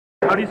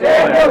How do you say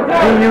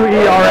that?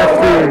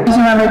 D-U-E-R-S-T. Just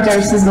remember,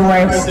 Durst is the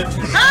worst.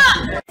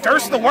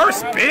 Durst the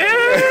worst,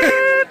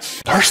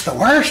 bitch! Durst the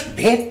worst,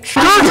 bitch!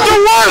 Durst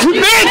the worst,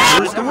 bitch!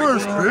 Durst the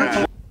worst,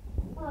 bitch!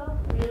 Hello,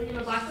 my name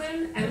is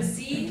Lachlan,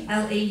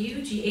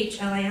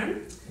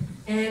 M-C-L-A-U-G-H-L-I-N,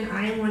 and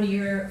I am one of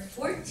your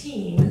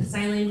 14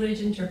 sign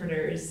language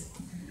interpreters.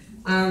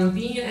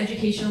 Being an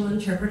educational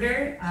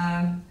interpreter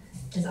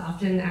is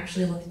often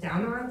actually looked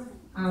down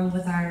on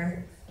with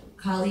our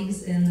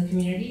colleagues in the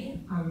community,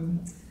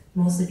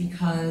 mostly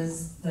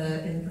because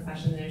in the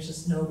profession there's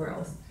just no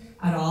growth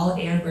at all,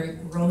 and we're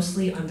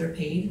grossly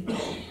underpaid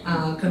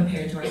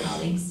compared to our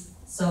colleagues.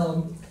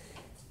 So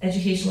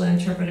educational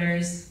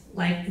interpreters,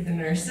 like the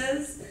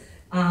nurses,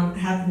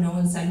 have no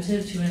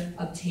incentive to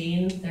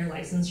obtain their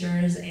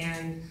licensures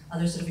and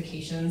other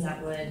certifications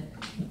that would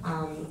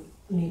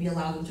maybe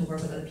allow them to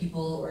work with other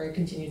people or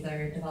continue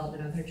their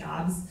development of their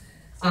jobs.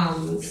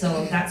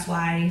 So that's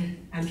why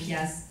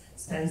MPS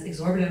spends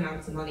exorbitant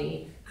amounts of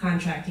money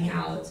contracting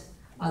out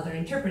other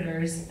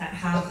interpreters that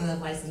have the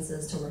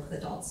licenses to work with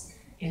adults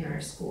in our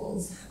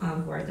schools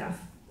who are deaf.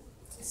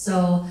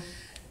 So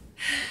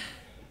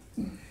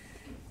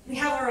we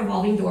have a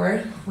revolving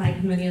door,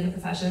 like many of the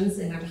professions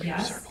in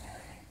MPS,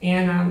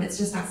 and it's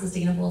just not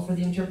sustainable for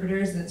the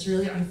interpreters, and it's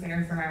really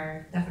unfair for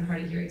our deaf and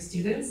hard of hearing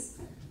students.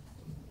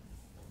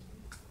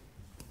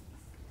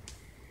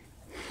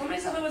 I told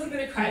myself I wasn't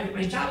going to cry, but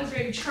my job is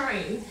very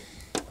trying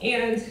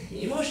and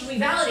emotionally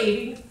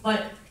validating,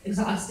 but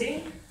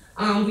exhausting.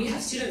 We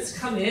have students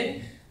come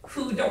in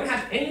who don't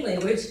have any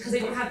language because they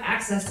don't have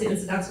access to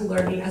incidental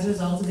learning as a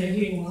result of their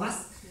hearing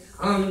loss.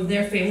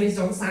 Their families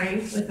don't sign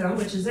with them,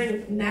 which is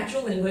their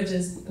natural language,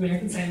 is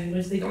American Sign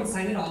Language. They don't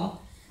sign at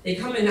all. They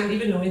come in not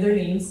even knowing their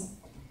names.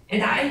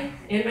 And I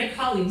and my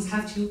colleagues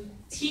have to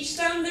teach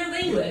them their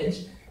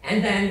language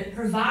and then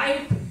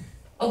provide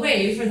a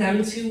way for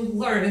them to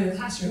learn in the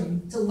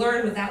classroom, to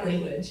learn with that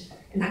language.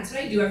 And that's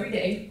what I do every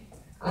day.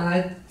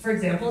 For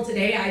example,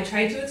 today I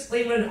tried to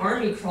explain what an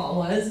army crawl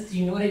was. Do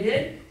you know what I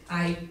did?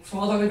 I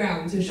crawled on the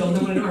ground to show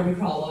them what an army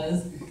crawl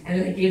was, and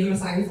then I gave them a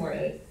sign for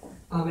it.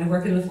 I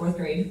work in the 4th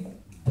grade.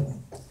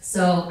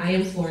 So I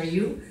implore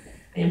you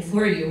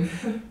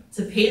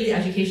to pay the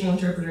educational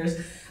interpreters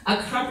a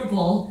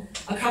comparable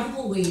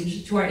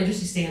wage to our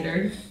industry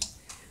standard.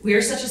 We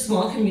are such a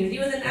small community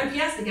within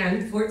MPS,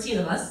 again, 14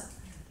 of us.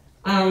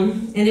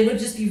 And it would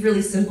just be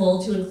really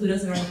simple to include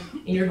us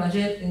in your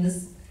budget in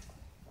this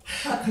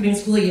upcoming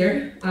school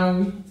year.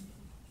 I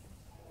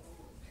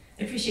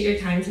appreciate your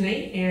time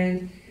tonight,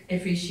 and I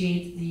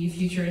appreciate the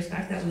future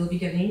respect that we'll be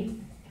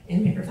getting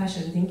in my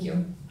profession. Thank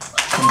you.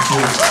 Thank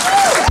you.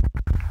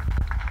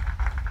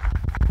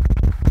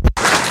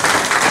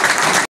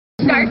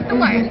 Start the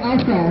work.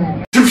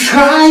 To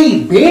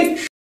try, bitch!